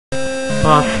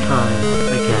Boss time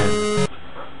again.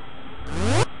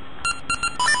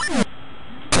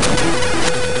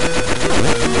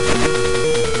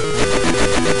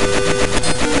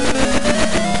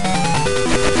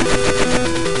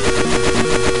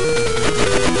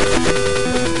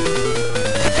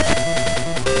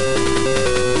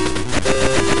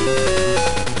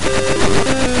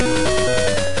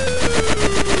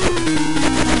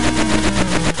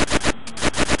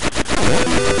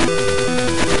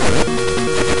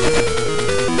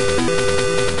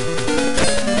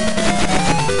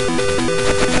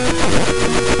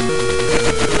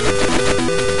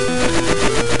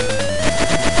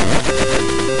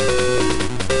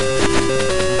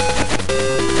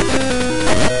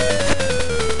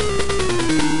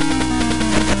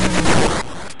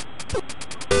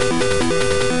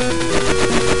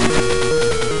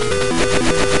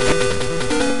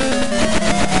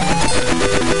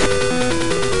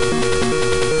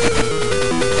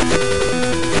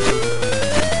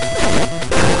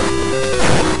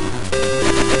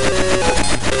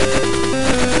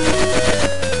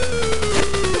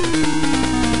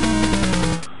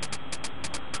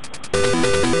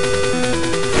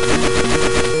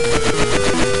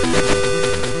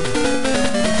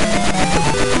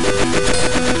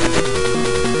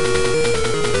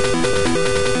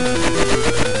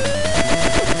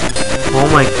 Oh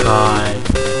my god.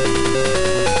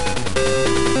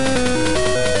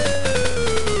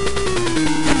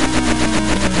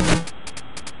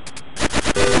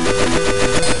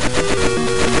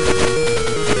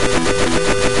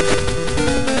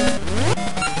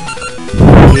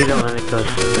 You don't want to go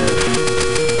through this.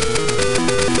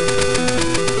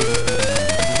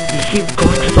 You keep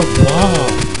going to the wall.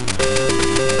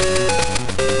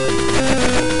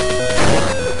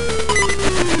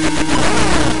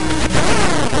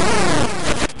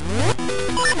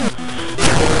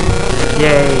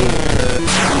 Yay!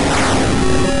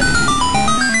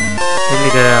 We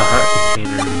need a heart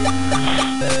container.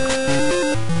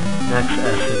 Next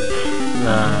essence,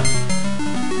 the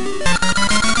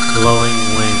glowing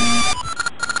wind.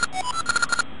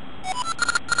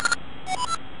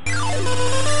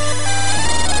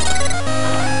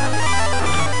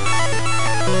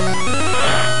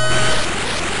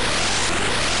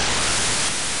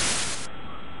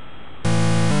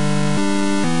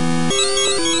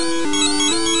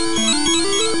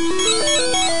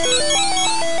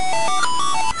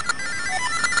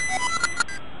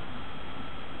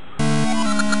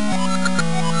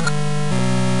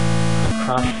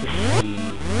 Across the sea.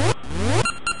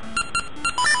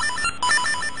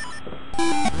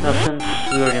 Now since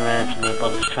we already ran into Maple,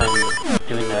 I'll just try and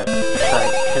doing that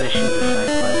side, finishing the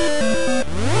side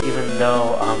quest. Even though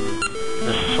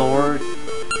the sword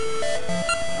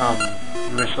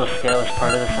we were supposed to get was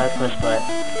part of the side quest, but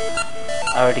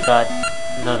I already got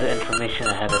the information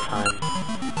ahead of time.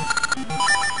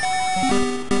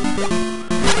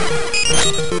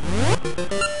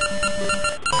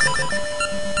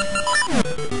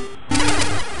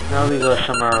 Now we go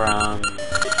somewhere around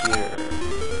here.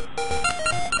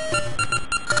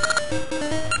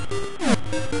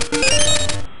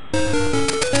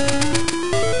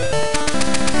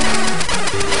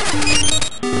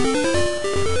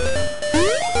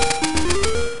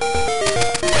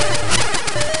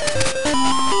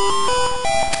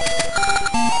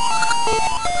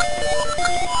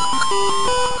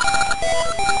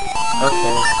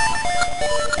 Okay.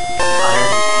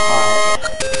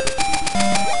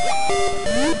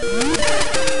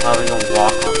 How are we gonna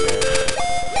walk on this?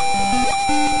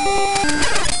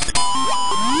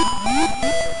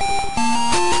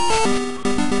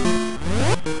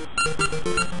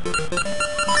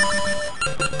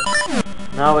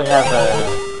 Now we have a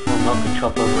remote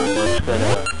control program. Let's go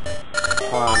to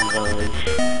Plum Village.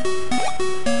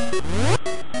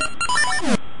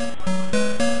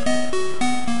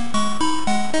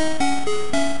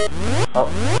 Oh,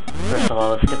 first of all,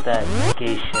 let's get that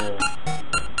geisha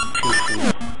juicy.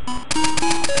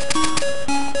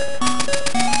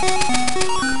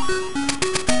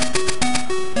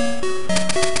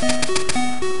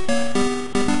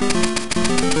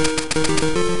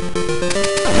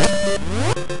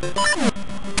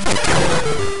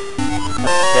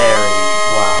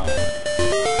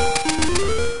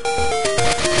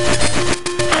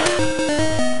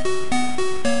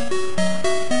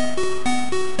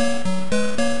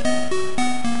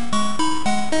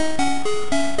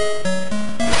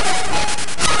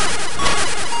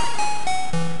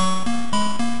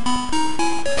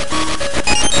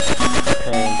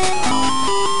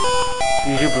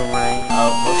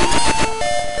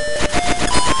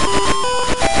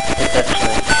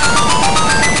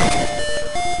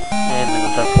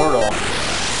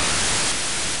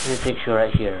 takes you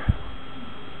right here.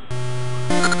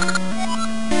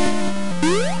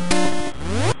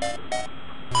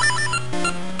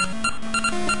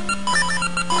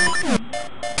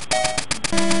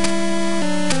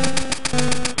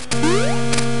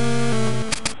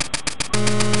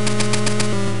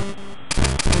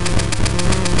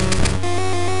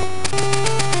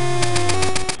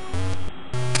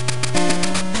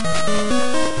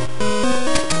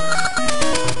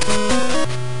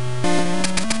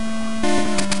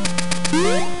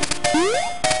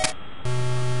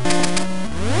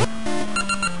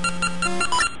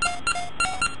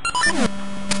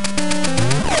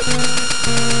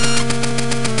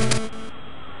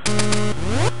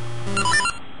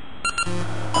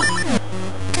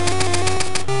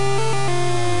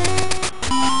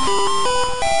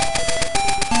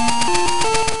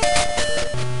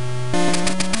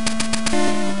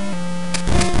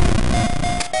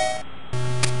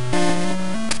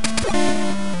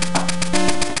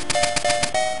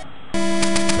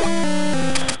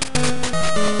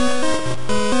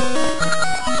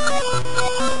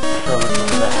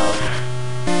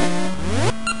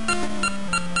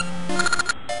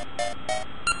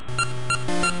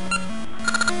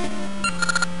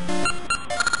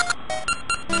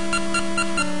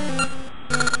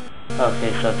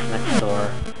 Okay, so it's next door.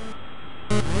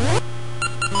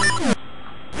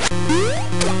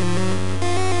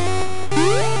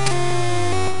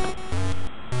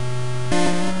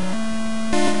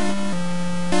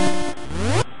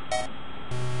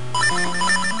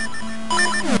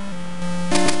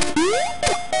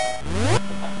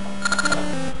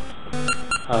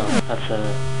 Oh, that's a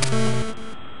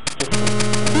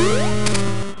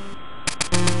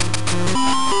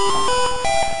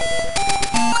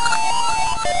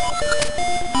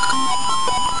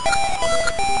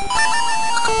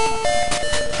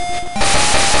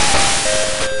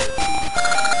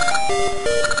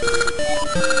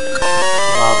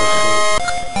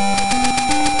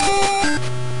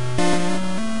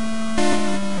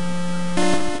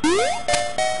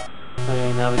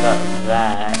okay, now we got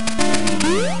that.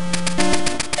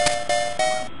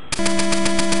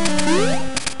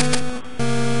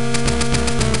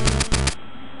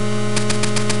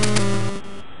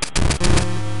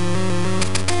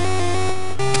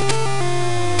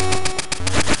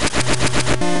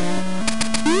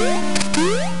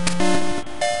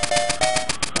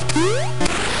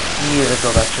 We need to go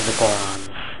back to the Gorons.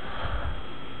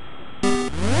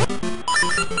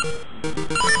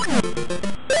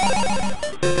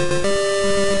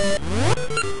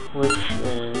 Which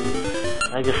is...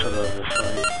 I guess I'll go this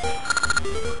way.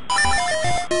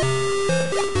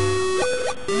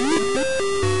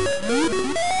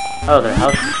 Oh, their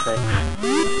house is fixed.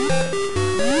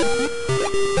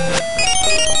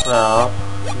 Well,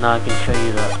 now I can show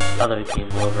you the other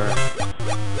game over.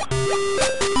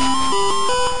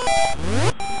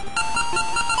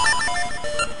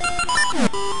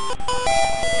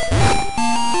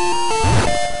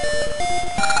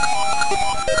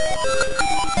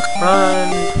 Run!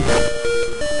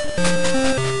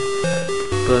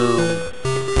 Boom.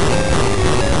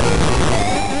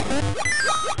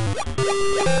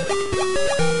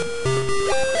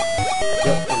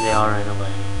 Yep, and they all ran away.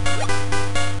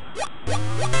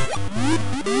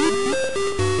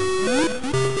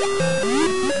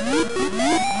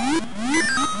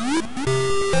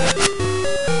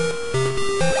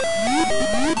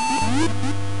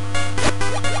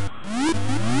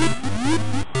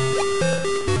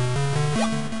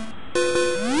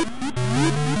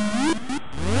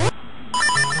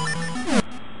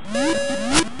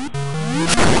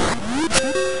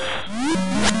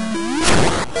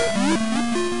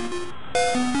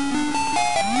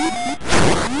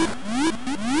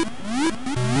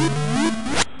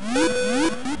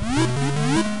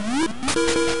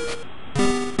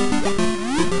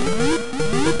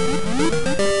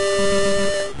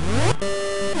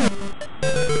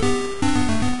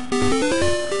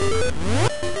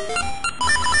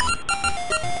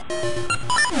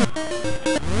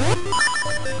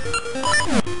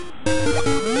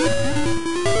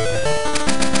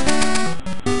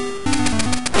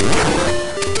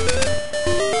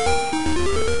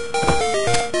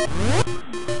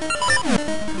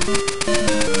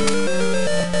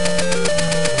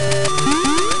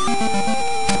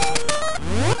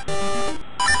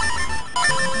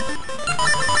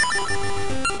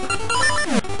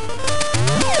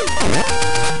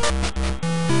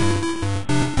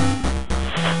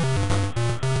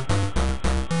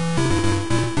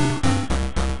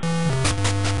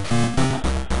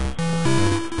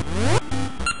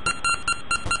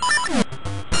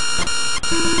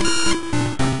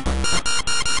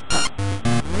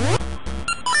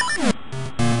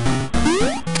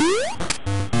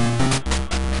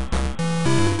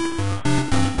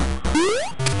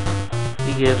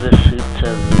 give the suit to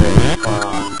this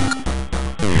spawn.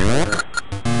 Sure.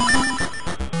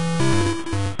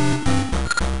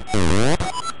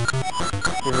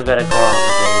 Then we gotta go on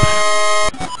with this.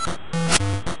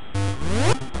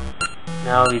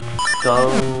 Now we go...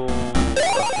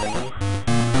 okay.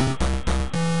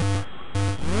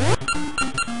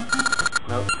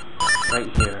 Nope. Right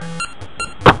here.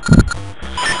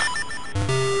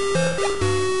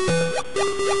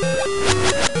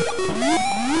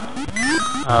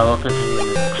 We'll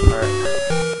continue this.